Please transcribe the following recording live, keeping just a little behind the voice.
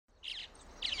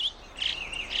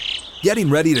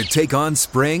Getting ready to take on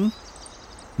spring?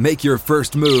 Make your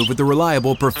first move with the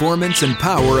reliable performance and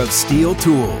power of Steel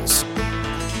tools.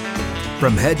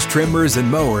 From hedge trimmers and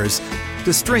mowers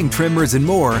to string trimmers and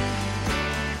more,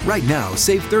 right now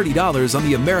save $30 on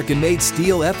the American-made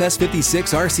Steel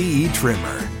FS56 RCE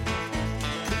trimmer.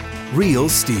 Real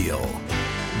Steel.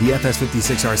 The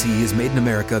FS56 RCE is made in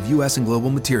America of U.S. and global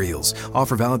materials.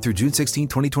 Offer valid through June 16,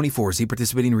 2024. See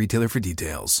participating retailer for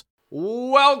details.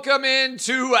 Welcome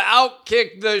into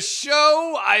Outkick the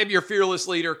Show. I am your fearless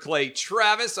leader, Clay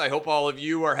Travis. I hope all of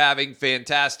you are having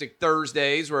fantastic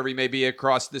Thursdays, wherever you may be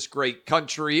across this great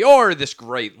country or this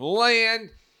great land.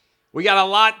 We got a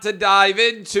lot to dive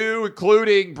into,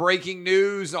 including breaking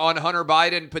news on Hunter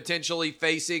Biden potentially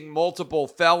facing multiple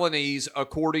felonies,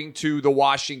 according to the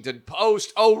Washington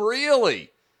Post. Oh,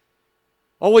 really?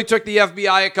 Only took the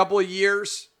FBI a couple of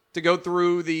years to go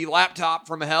through the laptop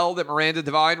from hell that Miranda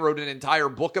Devine wrote an entire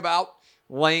book about,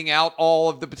 laying out all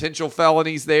of the potential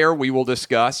felonies there. We will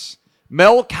discuss.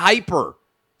 Mel Kiper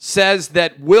says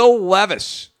that Will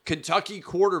Levis, Kentucky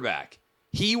quarterback,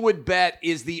 he would bet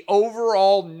is the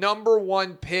overall number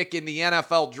one pick in the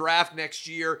NFL draft next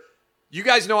year. You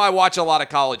guys know I watch a lot of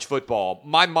college football.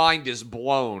 My mind is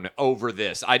blown over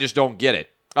this. I just don't get it.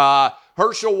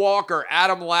 Herschel Walker,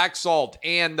 Adam Laxalt,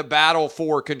 and the battle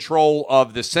for control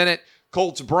of the Senate.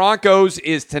 Colts Broncos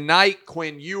is tonight.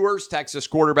 Quinn Ewers, Texas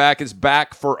quarterback, is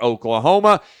back for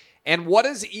Oklahoma. And what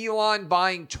does Elon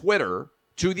buying Twitter,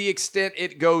 to the extent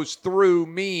it goes through,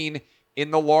 mean in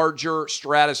the larger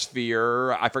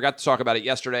stratosphere? I forgot to talk about it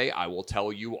yesterday. I will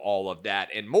tell you all of that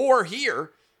and more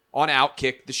here on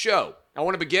Outkick the Show. I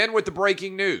want to begin with the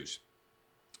breaking news.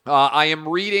 I am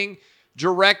reading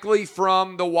directly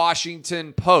from the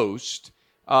Washington Post,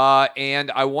 and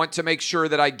I want to make sure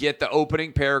that I get the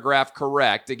opening paragraph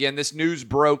correct. Again, this news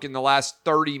broke in the last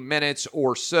 30 minutes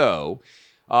or so.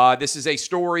 This is a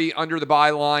story under the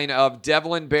byline of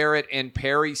Devlin Barrett and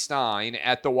Perry Stein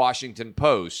at the Washington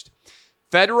Post.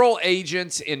 Federal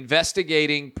agents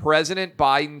investigating President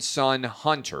Biden's son,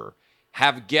 Hunter,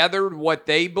 have gathered what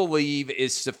they believe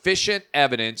is sufficient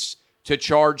evidence to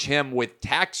charge him with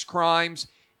tax crimes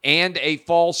and a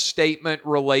false statement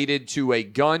related to a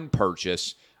gun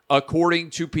purchase, according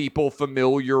to people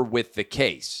familiar with the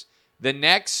case. The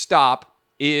next step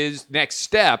is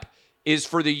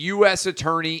for the U.S.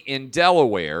 Attorney in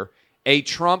Delaware, a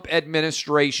Trump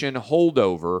administration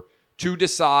holdover, to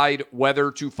decide whether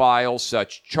to file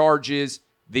such charges,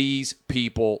 these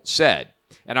people said.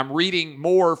 And I'm reading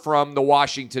more from the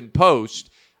Washington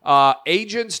Post.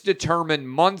 Agents determined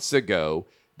months ago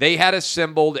they had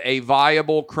assembled a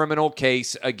viable criminal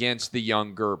case against the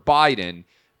younger Biden,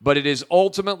 but it is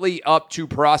ultimately up to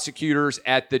prosecutors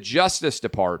at the Justice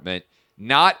Department,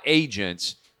 not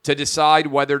agents, to decide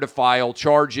whether to file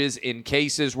charges in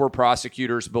cases where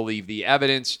prosecutors believe the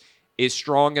evidence is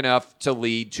strong enough to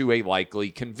lead to a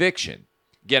likely conviction.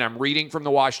 Again, I'm reading from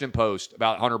the Washington Post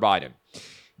about Hunter Biden.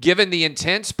 Given the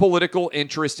intense political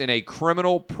interest in a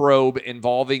criminal probe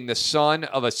involving the son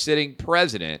of a sitting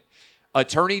president,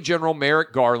 Attorney General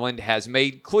Merrick Garland has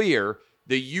made clear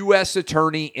the U.S.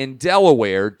 Attorney in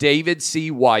Delaware, David C.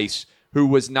 Weiss, who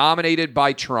was nominated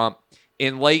by Trump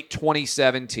in late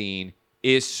 2017,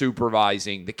 is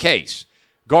supervising the case.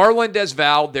 Garland has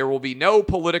vowed there will be no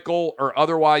political or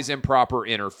otherwise improper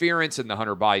interference in the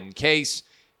Hunter Biden case,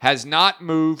 has not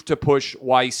moved to push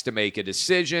Weiss to make a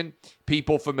decision.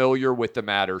 People familiar with the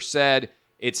matter said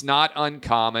it's not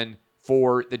uncommon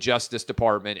for the Justice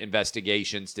Department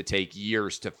investigations to take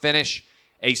years to finish.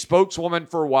 A spokeswoman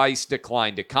for Weiss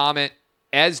declined to comment,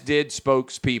 as did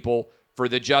spokespeople for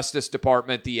the Justice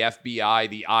Department, the FBI,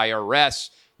 the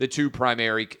IRS, the two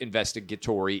primary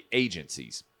investigatory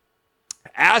agencies.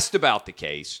 Asked about the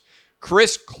case,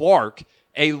 Chris Clark,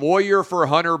 a lawyer for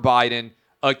Hunter Biden,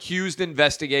 accused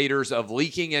investigators of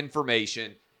leaking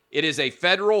information. It is a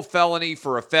federal felony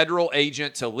for a federal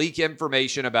agent to leak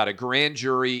information about a grand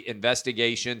jury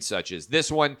investigation such as this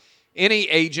one. Any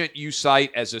agent you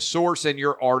cite as a source in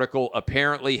your article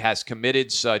apparently has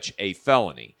committed such a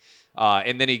felony.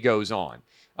 And then he goes on.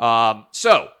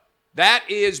 So that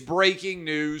is breaking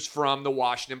news from the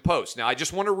Washington Post. Now, I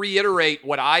just want to reiterate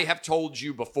what I have told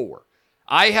you before.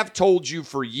 I have told you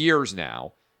for years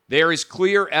now, there is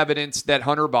clear evidence that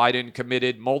Hunter Biden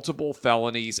committed multiple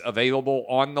felonies available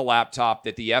on the laptop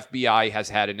that the FBI has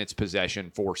had in its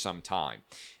possession for some time.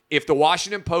 If the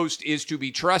Washington Post is to be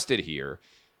trusted here,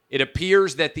 it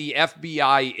appears that the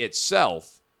FBI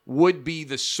itself would be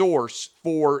the source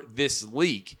for this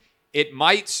leak. It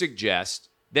might suggest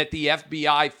that the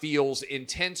FBI feels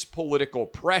intense political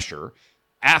pressure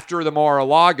after the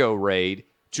Mar-a-Lago raid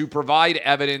to provide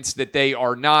evidence that they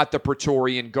are not the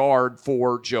Praetorian Guard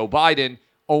for Joe Biden,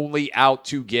 only out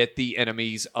to get the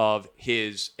enemies of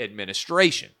his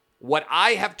administration. What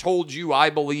I have told you I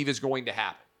believe is going to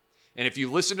happen, and if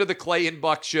you listen to the Clay and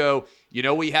Buck show, you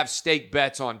know we have stake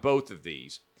bets on both of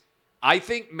these. I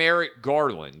think Merrick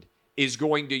Garland is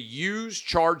going to use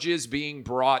charges being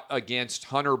brought against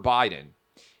Hunter Biden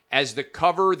as the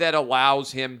cover that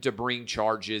allows him to bring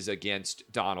charges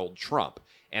against Donald Trump.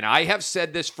 And I have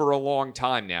said this for a long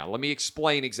time now. Let me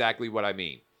explain exactly what I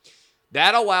mean.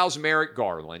 That allows Merrick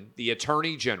Garland, the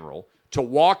Attorney General, to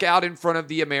walk out in front of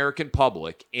the American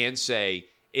public and say,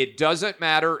 it doesn't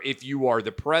matter if you are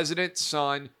the president's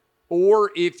son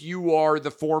or if you are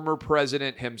the former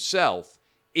president himself.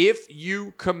 If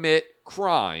you commit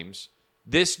crimes,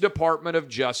 this Department of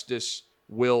Justice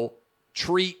will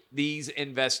treat these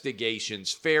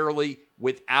investigations fairly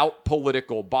without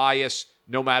political bias.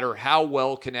 No matter how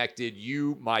well connected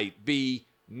you might be,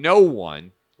 no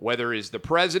one, whether it is the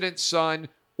president's son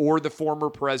or the former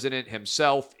president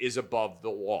himself, is above the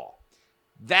law.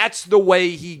 That's the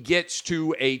way he gets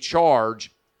to a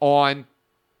charge on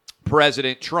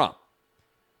President Trump.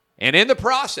 And in the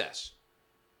process,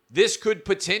 this could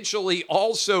potentially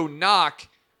also knock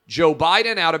Joe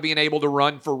Biden out of being able to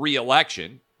run for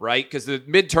re-election, right? Because the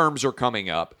midterms are coming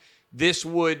up. This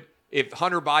would, if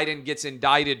Hunter Biden gets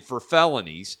indicted for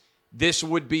felonies, this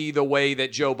would be the way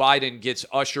that Joe Biden gets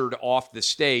ushered off the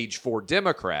stage for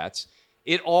Democrats.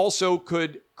 It also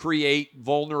could create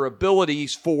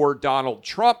vulnerabilities for Donald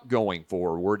Trump going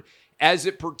forward as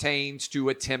it pertains to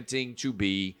attempting to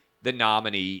be the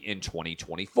nominee in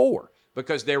 2024,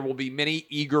 because there will be many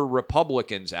eager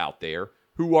Republicans out there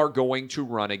who are going to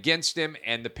run against him.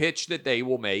 And the pitch that they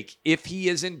will make if he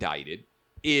is indicted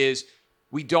is,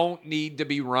 we don't need to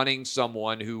be running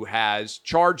someone who has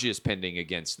charges pending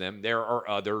against them. There are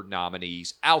other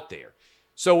nominees out there.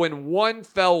 So in one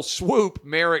fell swoop,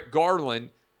 Merrick Garland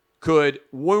could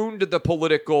wound the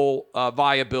political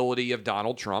viability of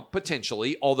Donald Trump,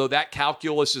 potentially, although that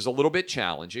calculus is a little bit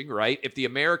challenging, right? If the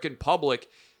American public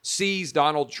sees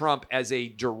Donald Trump as a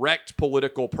direct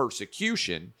political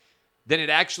persecution, then it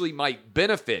actually might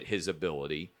benefit his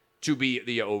ability to be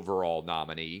the overall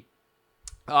nominee.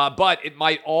 But it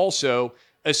might also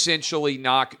essentially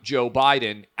knock Joe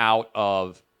Biden out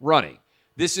of running.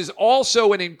 This is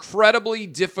also an incredibly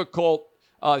difficult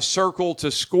circle to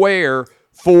square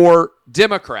for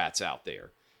Democrats out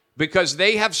there, because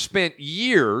they have spent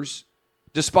years,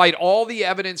 despite all the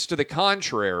evidence to the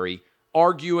contrary,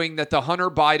 arguing that the Hunter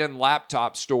Biden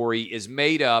laptop story is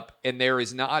made up and there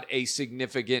is not a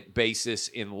significant basis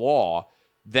in law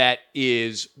that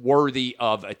is worthy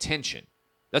of attention.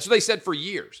 That's what they said for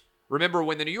years. Remember,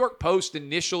 when the New York Post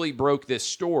initially broke this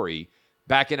story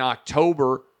back in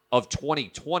October of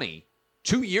 2020,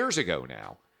 2 years ago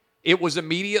now, it was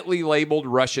immediately labeled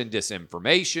Russian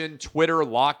disinformation. Twitter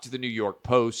locked the New York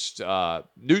Post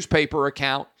newspaper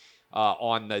account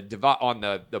on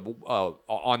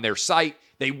their site.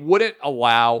 They wouldn't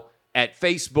allow at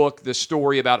Facebook the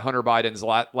story about Hunter Biden's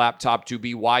laptop to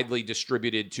be widely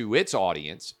distributed to its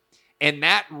audience. And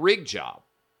that rig job,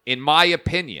 in my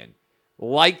opinion,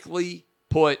 likely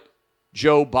put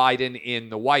Joe Biden in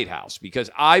the White House,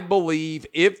 because I believe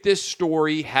if this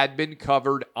story had been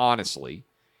covered honestly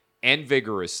and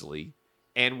vigorously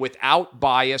and without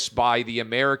bias by the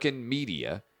American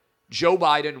media, Joe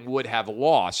Biden would have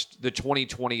lost the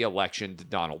 2020 election to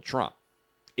Donald Trump.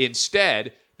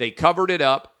 Instead, they covered it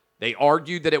up. They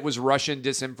argued that it was Russian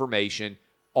disinformation.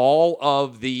 All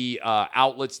of the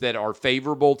outlets that are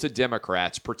favorable to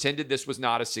Democrats pretended this was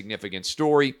not a significant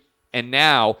story. And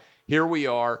now, here we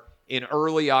are in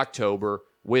early October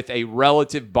with a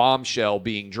relative bombshell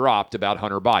being dropped about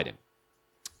Hunter Biden.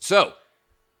 So,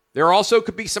 there also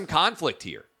could be some conflict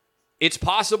here. It's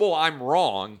possible I'm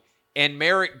wrong, and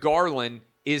Merrick Garland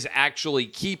is actually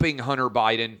keeping Hunter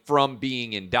Biden from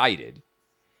being indicted.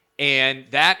 And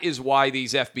that is why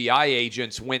these FBI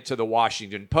agents went to the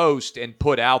Washington Post and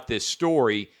put out this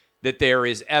story that there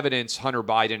is evidence Hunter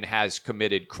Biden has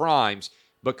committed crimes,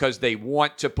 because they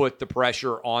want to put the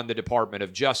pressure on the Department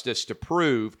of Justice to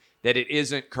prove that it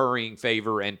isn't currying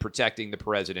favor and protecting the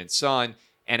president's son,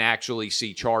 and actually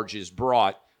see charges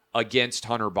brought against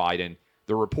Hunter Biden.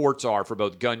 The reports are for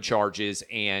both gun charges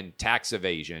and tax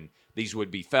evasion. These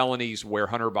would be felonies where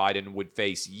Hunter Biden would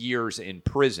face years in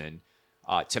prison.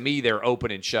 To me, they're open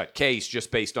and shut case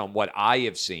just based on what I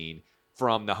have seen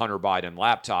from the Hunter Biden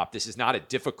laptop. This is not a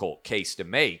difficult case to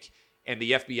make, and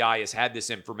the FBI has had this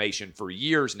information for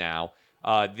years now.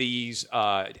 These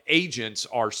agents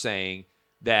are saying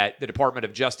that the Department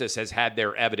of Justice has had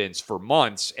their evidence for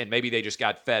months, and maybe they just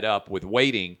got fed up with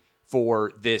waiting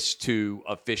for this to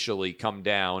officially come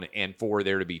down and for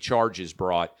there to be charges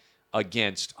brought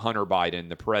against Hunter Biden,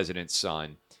 the president's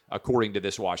son, according to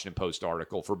this Washington Post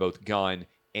article, for both gun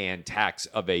and tax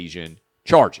evasion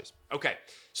charges. Okay,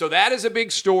 so that is a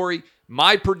big story.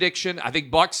 My prediction, I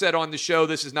think Buck said on the show,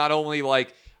 this is not only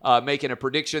like making a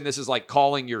prediction, this is like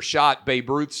calling your shot, Babe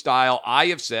Ruth style. I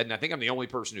have said, and I think I'm the only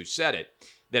person who said it,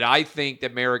 that I think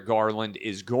that Merrick Garland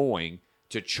is going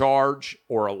to charge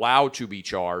or allow to be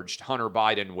charged Hunter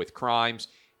Biden with crimes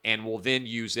and will then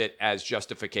use it as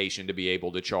justification to be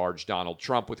able to charge Donald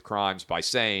Trump with crimes by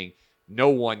saying no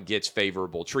one gets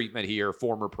favorable treatment here,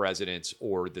 former presidents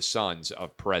or the sons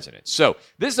of presidents. So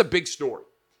this is a big story.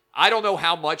 I don't know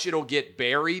how much it'll get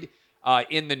buried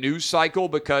in the news cycle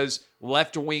because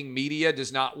left-wing media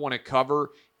does not want to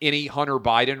cover any Hunter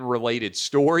Biden-related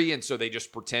story, and so they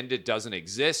just pretend it doesn't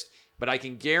exist. But I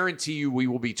can guarantee you we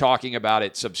will be talking about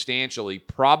it substantially,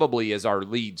 probably as our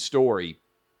lead story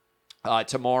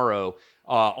tomorrow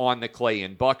on the Clay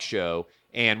and Buck Show,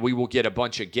 and we will get a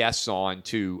bunch of guests on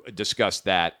to discuss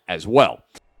that as well.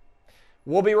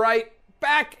 We'll be right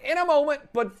back in a moment,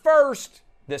 but first,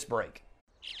 this break.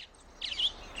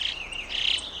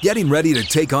 Getting ready to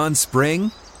take on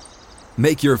spring?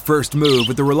 Make your first move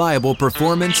with the reliable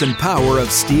performance and power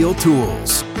of Steel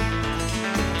tools.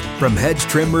 From hedge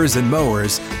trimmers and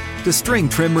mowers to string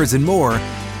trimmers and more,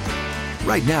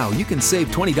 right now you can save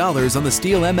 $20 on the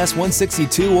Steel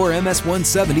MS-162 or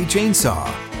MS-170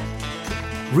 chainsaw.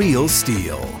 Real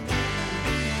Steel.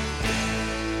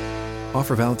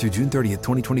 Offer valid through June 30th,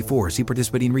 2024. See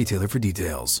participating retailer for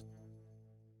details.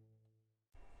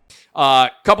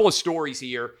 Couple of stories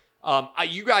here.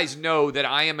 You guys know that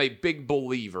I am a big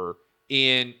believer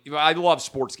in, I love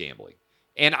sports gambling.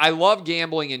 And I love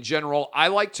gambling in general. I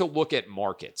like to look at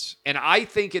markets. And I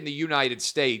think in the United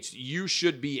States, you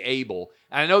should be able,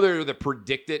 and I know there are the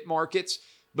predicted markets,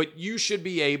 but you should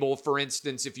be able, for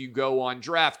instance, if you go on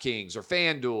DraftKings or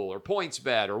FanDuel or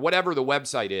PointsBet or whatever the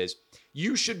website is,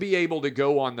 you should be able to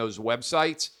go on those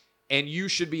websites and you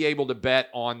should be able to bet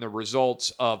on the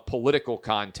results of political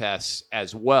contests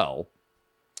as well.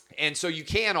 And so you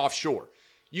can offshore.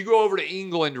 You go over to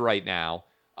England right now,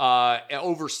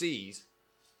 overseas,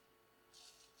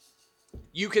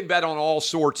 you can bet on all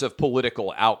sorts of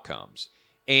political outcomes.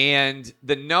 And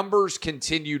the numbers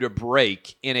continue to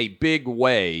break in a big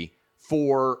way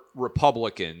for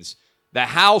Republicans. The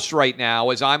House right now,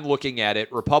 as I'm looking at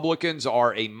it, Republicans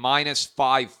are a minus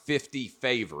 550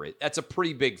 favorite. That's a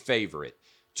pretty big favorite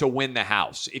to win the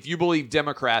House. If you believe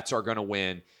Democrats are going to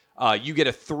win, you get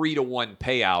a 3-1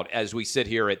 payout as we sit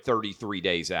here at 33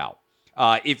 days out.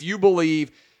 If you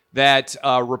believe that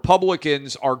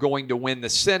Republicans are going to win the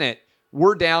Senate,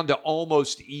 we're down to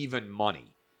almost even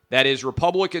money. That is,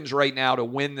 Republicans right now to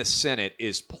win the Senate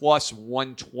is plus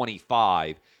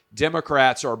 125.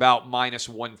 Democrats are about minus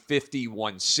 150,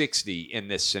 160 in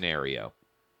this scenario.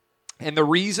 And the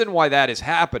reason why that is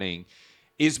happening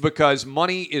is because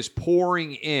money is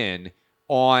pouring in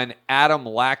on Adam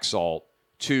Laxalt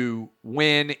to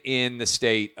win in the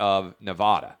state of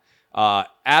Nevada.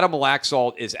 Adam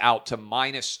Laxalt is out to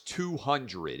minus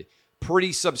 200,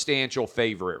 pretty substantial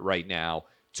favorite right now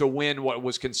to win what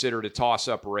was considered a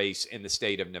toss-up race in the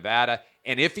state of Nevada.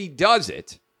 And if he does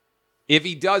it,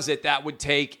 that would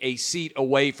take a seat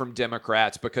away from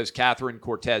Democrats because Catherine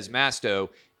Cortez Masto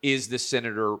is the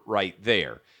senator right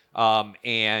there.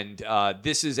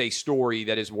 This is a story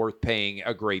that is worth paying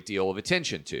a great deal of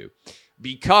attention to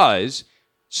because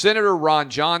Senator Ron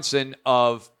Johnson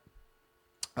of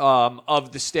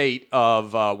the state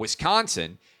of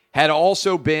Wisconsin had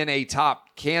also been a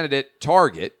top candidate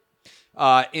target.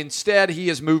 Instead, he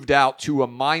has moved out to a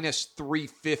minus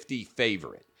 350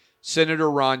 favorite. Senator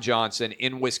Ron Johnson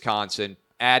in Wisconsin,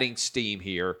 adding steam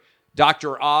here.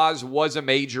 Dr. Oz was a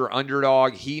major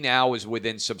underdog. He now is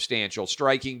within substantial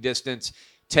striking distance.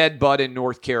 Ted Budd in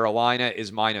North Carolina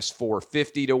is minus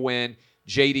 450 to win.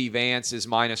 J.D. Vance is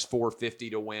minus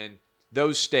 450 to win.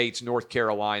 Those states, North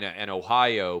Carolina and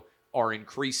Ohio, are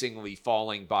increasingly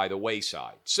falling by the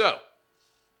wayside. So,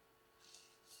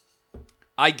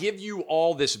 I give you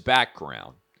all this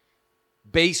background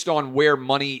based on where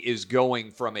money is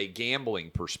going from a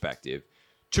gambling perspective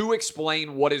to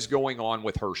explain what is going on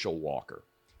with Herschel Walker.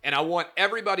 And I want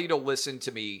everybody to listen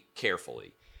to me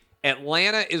carefully.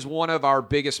 Atlanta is one of our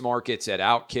biggest markets at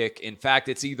Outkick. In fact,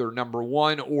 it's either number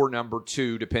 1 or number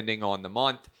 2, depending on the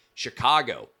month.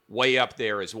 Chicago, way up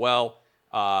there as well.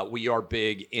 We are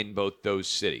big in both those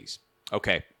cities.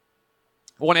 Okay.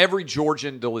 I want every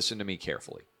Georgian to listen to me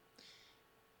carefully.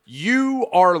 you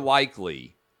are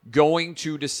likely going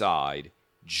to decide,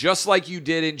 just like you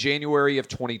did in January of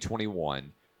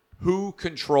 2021, who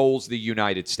controls the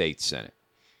United States Senate.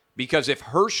 Because if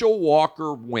Herschel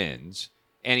Walker wins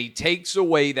and he takes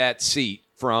away that seat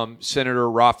from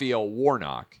Senator Raphael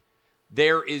Warnock,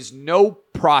 there is no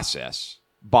process,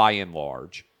 by and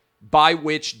large, by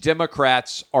which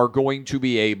Democrats are going to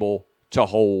be able to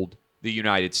hold the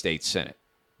United States Senate.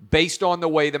 Based on the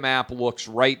way the map looks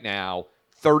right now,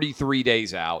 33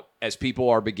 days out, as people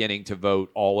are beginning to vote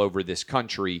all over this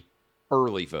country,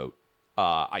 early vote,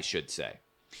 I should say.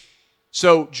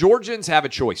 So Georgians have a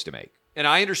choice to make. And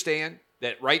I understand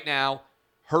that right now,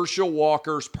 Herschel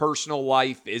Walker's personal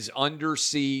life is under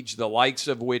siege, the likes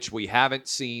of which we haven't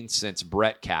seen since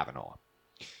Brett Kavanaugh.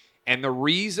 And the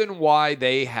reason why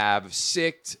they have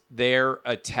sicked their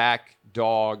attack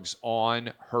dogs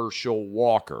on Herschel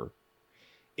Walker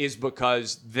is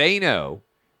because they know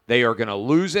they are going to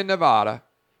lose in Nevada.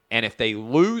 And if they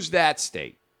lose that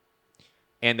state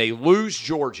and they lose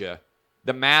Georgia,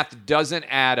 the math doesn't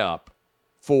add up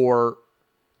for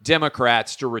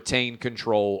Democrats to retain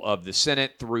control of the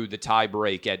Senate through the tie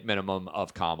break at minimum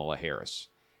of Kamala Harris.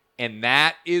 And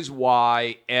that is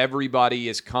why everybody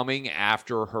is coming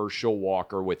after Herschel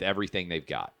Walker with everything they've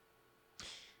got.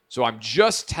 So I'm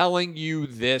just telling you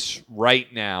this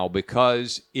right now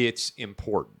because it's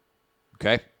important,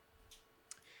 okay?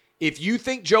 If you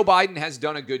think Joe Biden has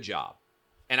done a good job,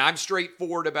 and I'm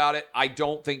straightforward about it, I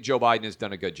don't think Joe Biden has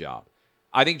done a good job.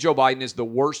 I think Joe Biden is the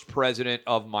worst president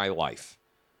of my life.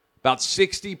 About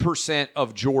 60%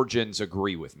 of Georgians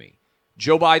agree with me.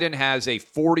 Joe Biden has a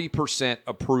 40%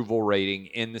 approval rating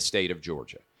in the state of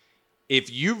Georgia.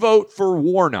 If you vote for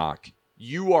Warnock,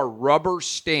 you are rubber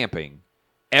stamping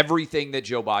everything that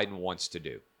Joe Biden wants to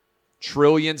do.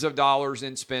 Trillions of dollars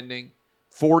in spending,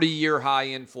 40-year high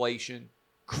inflation,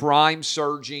 crime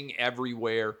surging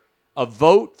everywhere. A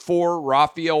vote for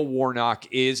Raphael Warnock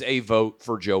is a vote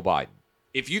for Joe Biden.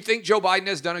 If you think Joe Biden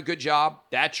has done a good job,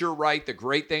 that's your right. The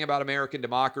great thing about American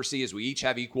democracy is we each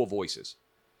have equal voices.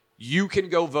 You can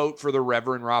go vote for the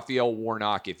Reverend Raphael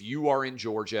Warnock if you are in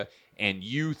Georgia and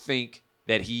you think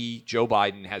that Joe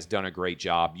Biden, has done a great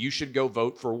job. You should go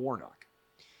vote for Warnock.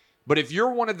 But if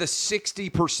you're one of the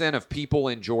 60% of people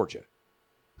in Georgia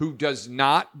who does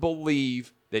not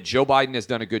believe that Joe Biden has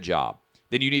done a good job,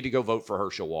 then you need to go vote for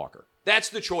Herschel Walker. That's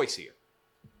the choice here,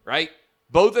 right?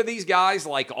 Both of these guys,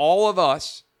 like all of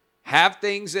us, have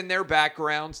things in their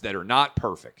backgrounds that are not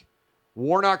perfect.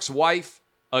 Warnock's wife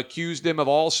accused him of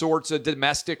all sorts of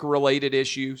domestic-related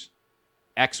issues,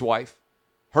 ex-wife.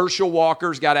 Herschel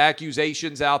Walker's got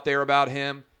accusations out there about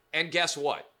him. And guess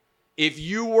what? If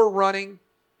you were running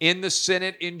in the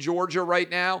Senate in Georgia right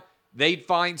now, they'd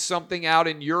find something out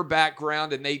in your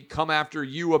background and they'd come after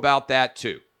you about that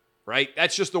too, right?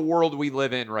 That's just the world we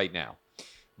live in right now.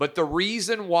 But the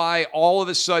reason why all of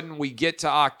a sudden we get to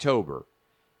October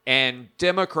and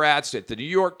Democrats at the New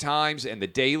York Times and the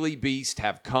Daily Beast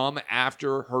have come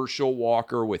after Herschel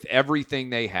Walker with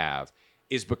everything they have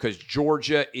is because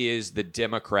Georgia is the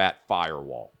Democrat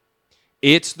firewall.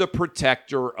 It's the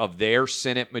protector of their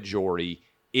Senate majority.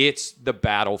 It's the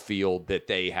battlefield that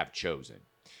they have chosen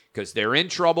because they're in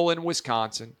trouble in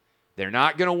Wisconsin. They're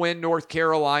not going to win North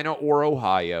Carolina or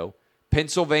Ohio.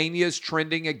 Pennsylvania is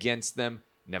trending against them.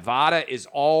 Nevada is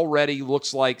already,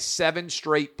 looks like 7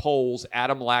 straight polls.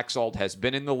 Adam Laxalt has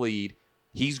been in the lead.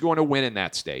 He's going to win in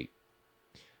that state.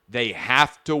 They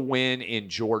have to win in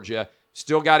Georgia.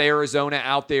 Still got Arizona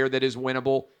out there that is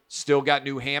winnable. Still got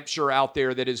New Hampshire out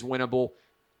there that is winnable.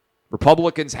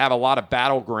 Republicans have a lot of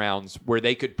battlegrounds where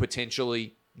they could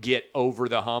potentially get over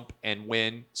the hump and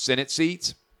win Senate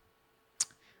seats.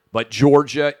 But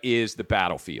Georgia is the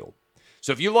battlefield.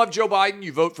 So if you love Joe Biden,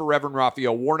 you vote for Reverend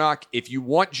Raphael Warnock. If you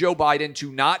want Joe Biden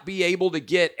to not be able to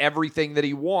get everything that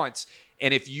he wants,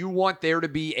 and if you want there to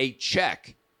be a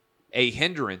check, a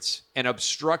hindrance, an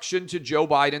obstruction to Joe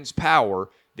Biden's power,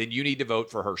 then you need to vote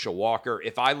for Herschel Walker.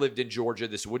 If I lived in Georgia,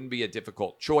 this wouldn't be a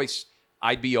difficult choice.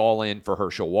 I'd be all in for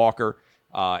Herschel Walker,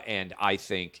 and I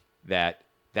think that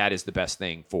is the best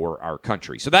thing for our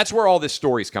country. So that's where all this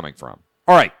story is coming from.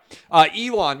 All right,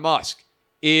 Elon Musk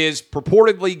is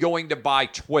purportedly going to buy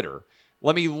Twitter.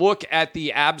 Let me look at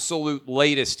the absolute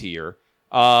latest here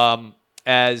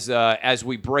as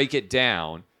we break it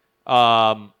down.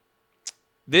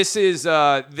 This is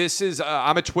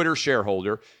I'm a Twitter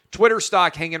shareholder. Twitter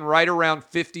stock hanging right around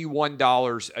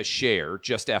 $51 a share,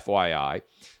 just FYI.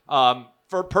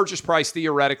 For purchase price,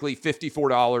 theoretically,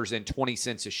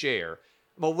 $54.20 a share.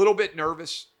 I'm a little bit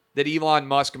nervous that Elon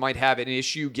Musk might have an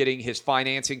issue getting his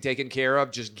financing taken care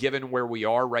of, just given where we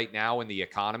are right now in the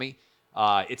economy.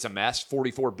 It's a mess.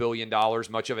 $44 billion,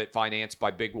 much of it financed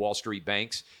by big Wall Street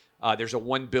banks. There's a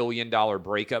 $1 billion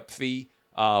breakup fee,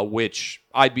 which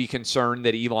I'd be concerned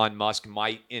that Elon Musk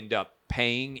might end up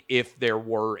paying if there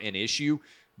were an issue.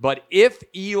 But if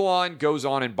Elon goes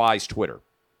on and buys Twitter,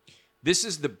 this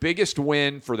is the biggest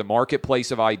win for the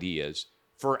marketplace of ideas,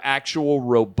 for actual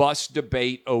robust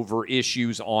debate over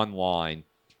issues online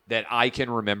that I can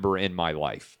remember in my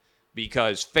life.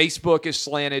 Because Facebook is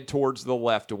slanted towards the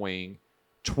left wing,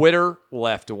 Twitter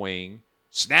left wing,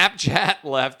 Snapchat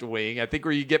left wing. I think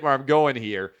you get where I'm going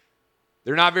here.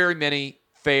 There are not very many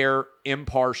fair,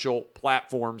 impartial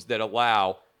platforms that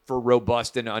allow for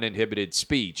robust and uninhibited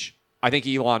speech. I think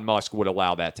Elon Musk would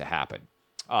allow that to happen.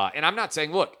 And I'm not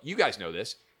saying, look, you guys know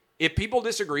this. If people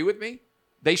disagree with me,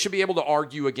 they should be able to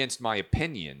argue against my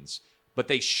opinions, but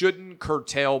they shouldn't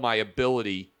curtail my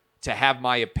ability to have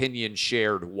my opinion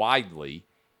shared widely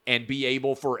and be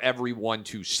able for everyone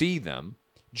to see them,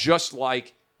 just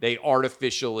like they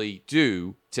artificially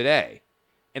do today.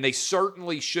 And they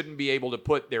certainly shouldn't be able to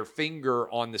put their finger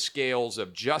on the scales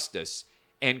of justice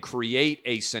and create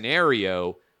a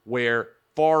scenario where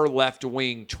far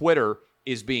left-wing Twitter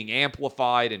is being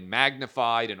amplified and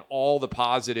magnified and all the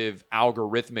positive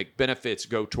algorithmic benefits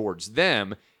go towards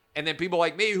them. And then people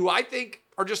like me, who I think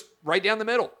are just right down the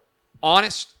middle,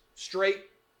 honest, straight,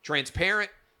 transparent,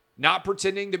 not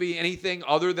pretending to be anything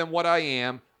other than what I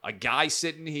am, a guy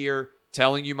sitting here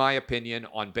telling you my opinion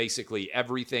on basically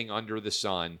everything under the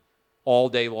sun all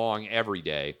day long, every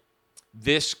day.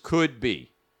 This could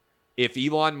be, if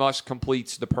Elon Musk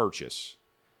completes the purchase,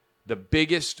 the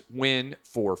biggest win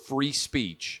for free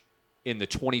speech in the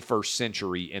 21st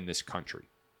century in this country.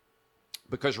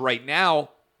 Because right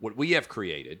now, what we have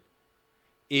created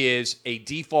is a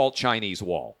default Chinese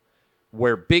wall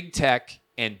where big tech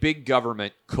and big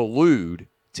government collude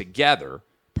together,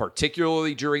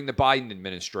 particularly during the Biden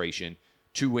administration,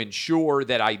 to ensure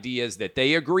that ideas that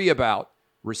they agree about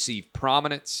receive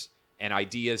prominence and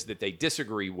ideas that they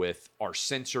disagree with are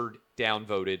censored,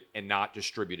 downvoted, and not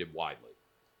distributed widely.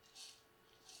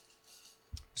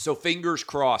 So fingers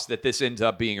crossed that this ends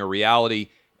up being a reality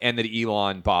and that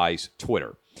Elon buys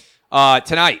Twitter.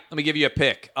 Tonight, let me give you a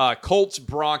pick. Colts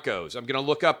Broncos. I'm going to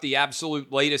look up the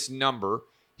absolute latest number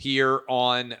here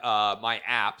on my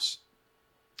apps.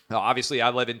 Obviously,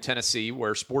 I live in Tennessee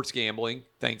where sports gambling,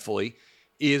 thankfully,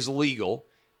 is legal.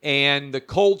 And the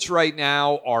Colts right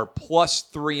now are plus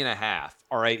 3.5.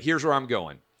 All right, here's where I'm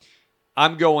going.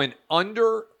 I'm going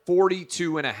under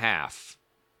 42.5.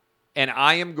 And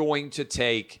I am going to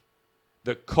take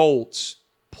the Colts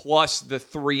plus the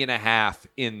 3.5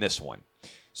 in this one.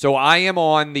 So I am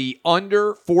on the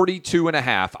under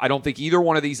 42.5. I don't think either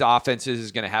one of these offenses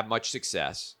is going to have much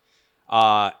success.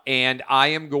 And I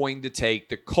am going to take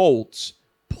the Colts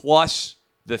plus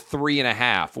the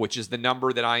 3.5, which is the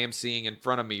number that I am seeing in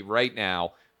front of me right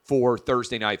now for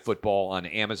Thursday Night Football on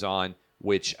Amazon,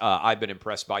 which I've been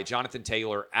impressed by. Jonathan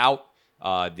Taylor out.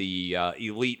 The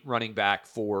elite running back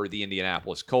for the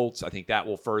Indianapolis Colts. I think that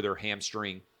will further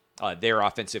hamstring their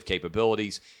offensive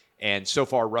capabilities. And so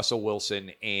far, Russell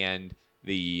Wilson and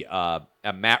the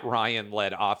Matt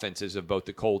Ryan-led offenses of both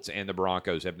the Colts and the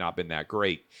Broncos have not been that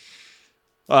great.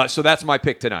 So that's my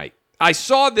pick tonight. I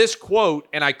saw this quote,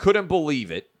 and I couldn't believe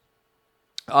it.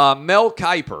 Mel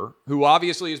Kiper, who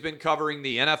obviously has been covering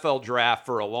the NFL draft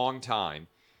for a long time,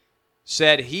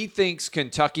 said he thinks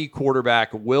Kentucky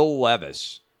quarterback Will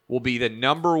Levis will be the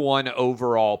number one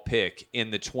overall pick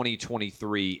in the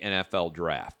 2023 NFL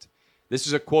draft. This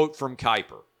is a quote from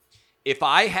Kiper. If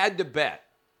I had to bet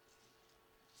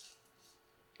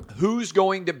who's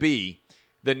going to be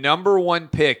the number one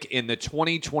pick in the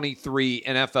 2023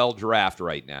 NFL draft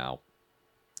right now,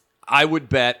 I would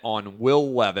bet on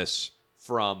Will Levis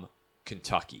from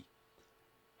Kentucky.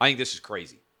 I think this is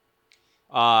crazy.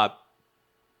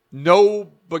 No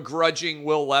begrudging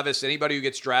Will Levis. Anybody who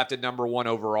gets drafted number one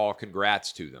overall,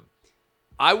 congrats to them.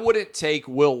 I wouldn't take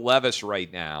Will Levis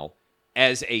right now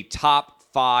as a top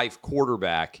 5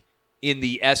 quarterback in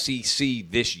the SEC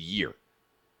this year.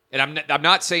 And I'm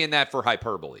not saying that for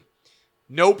hyperbole.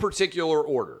 No particular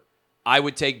order. I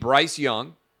would take Bryce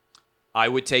Young. I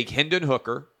would take Hendon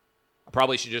Hooker. I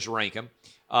probably should just rank him.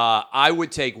 I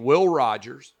would take Will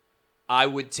Rogers. I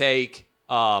would take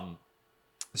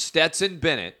Stetson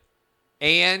Bennett.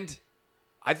 And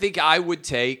I think I would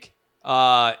take,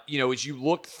 as you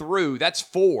look through, that's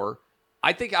 4.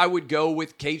 I think I would go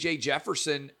with KJ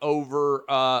Jefferson over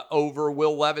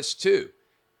Will Levis too.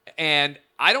 And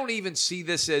I don't even see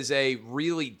this as a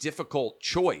really difficult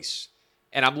choice.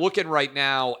 And I'm looking right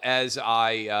now as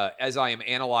I am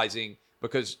analyzing,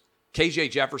 because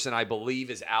KJ Jefferson, I believe,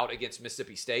 is out against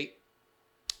Mississippi State.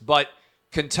 But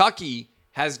Kentucky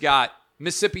has got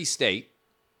Mississippi State.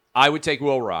 I would take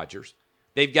Will Rogers.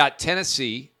 They've got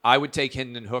Tennessee. I would take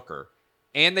Hendon Hooker.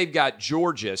 And they've got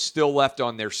Georgia still left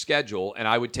on their schedule, and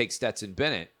I would take Stetson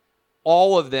Bennett.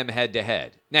 All of them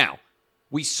head-to-head. Now,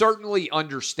 we certainly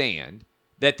understand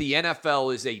that the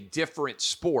NFL is a different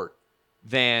sport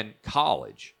than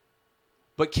college.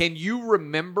 But can you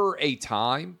remember a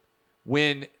time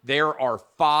when there are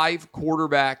 5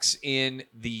 quarterbacks in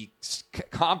the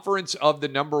conference of the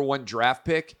number 1 draft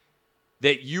pick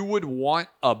that you would want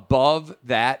above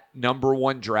that number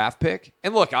 1 draft pick?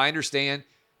 And look, I understand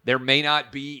there may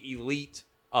not be elite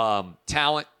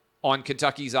talent on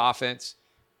Kentucky's offense.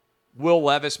 Will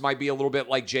Levis might be a little bit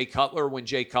like Jay Cutler when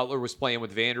Jay Cutler was playing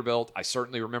with Vanderbilt. I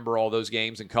certainly remember all those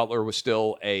games, and Cutler was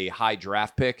still a high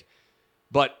draft pick.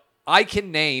 But I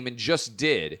can name, and just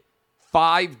did,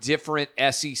 5 different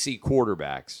SEC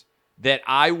quarterbacks that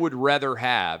I would rather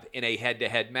have in a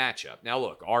head-to-head matchup. Now,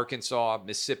 look, Arkansas,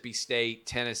 Mississippi State,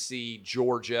 Tennessee,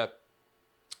 Georgia,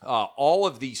 all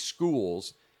of these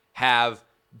schools have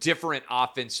different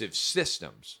offensive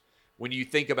systems when you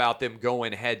think about them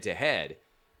going head-to-head.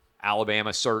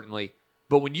 Alabama, certainly.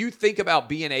 But when you think about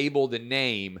being able to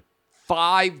name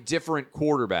 5 different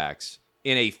quarterbacks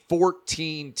in a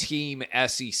 14-team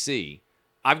SEC,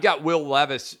 I've got Will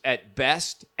Levis at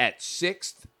best, at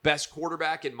 6th best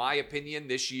quarterback, in my opinion,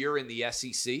 this year in the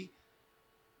SEC.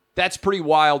 That's pretty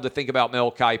wild to think about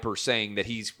Mel Kiper saying that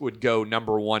he would go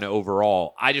number 1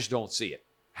 overall. I just don't see it.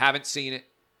 Haven't seen it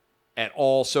at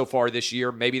all so far this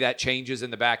year. Maybe that changes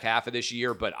in the back half of this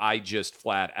year, but I just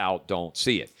flat out don't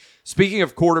see it. Speaking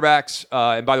of quarterbacks,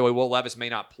 and by the way, Will Levis may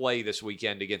not play this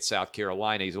weekend against South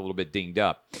Carolina. He's a little bit dinged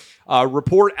up.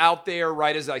 Report out there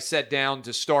right as I sat down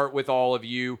to start with all of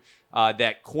you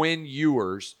that Quinn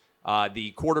Ewers,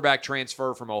 the quarterback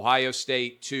transfer from Ohio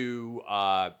State to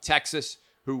Texas,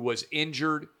 who was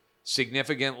injured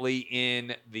significantly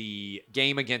in the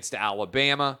game against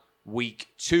Alabama, week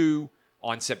 2,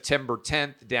 on September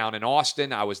 10th down in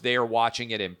Austin. I was there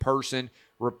watching it in person.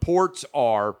 Reports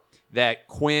are that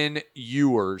Quinn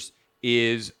Ewers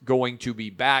is going to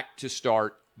be back to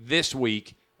start this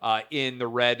week in the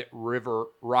Red River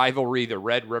rivalry, the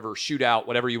Red River shootout,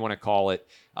 whatever you want to call it,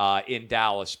 in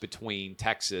Dallas between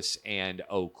Texas and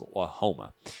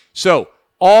Oklahoma. So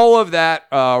all of that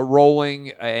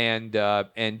rolling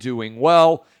and doing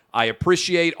well. I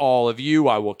appreciate all of you.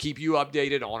 I will keep you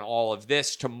updated on all of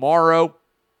this. Tomorrow,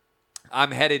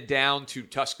 I'm headed down to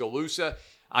Tuscaloosa.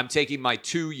 I'm taking my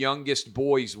 2 youngest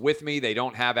boys with me. They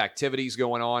don't have activities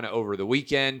going on over the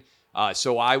weekend,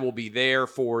 so I will be there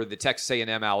for the Texas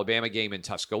A&M Alabama game in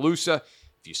Tuscaloosa.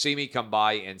 If you see me, come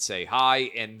by and say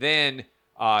hi. And then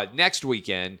next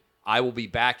weekend, I will be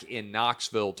back in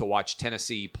Knoxville to watch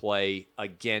Tennessee play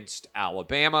against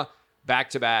Alabama.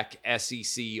 Back-to-back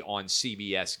SEC on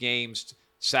CBS games.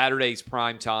 Saturday's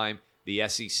primetime, the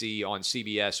SEC on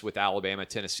CBS with Alabama,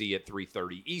 Tennessee at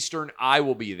 3:30 Eastern. I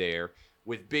will be there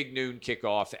with Big Noon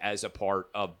Kickoff as a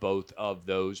part of both of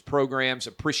those programs.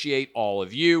 Appreciate all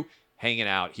of you hanging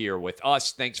out here with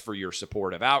us. Thanks for your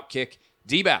support of Outkick.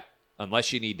 DBAP,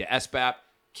 unless you need to SBAP.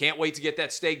 Can't wait to get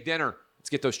that steak dinner. Let's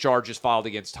get those charges filed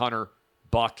against Hunter.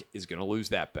 Buck is going to lose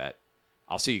that bet.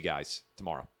 I'll see you guys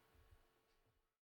tomorrow.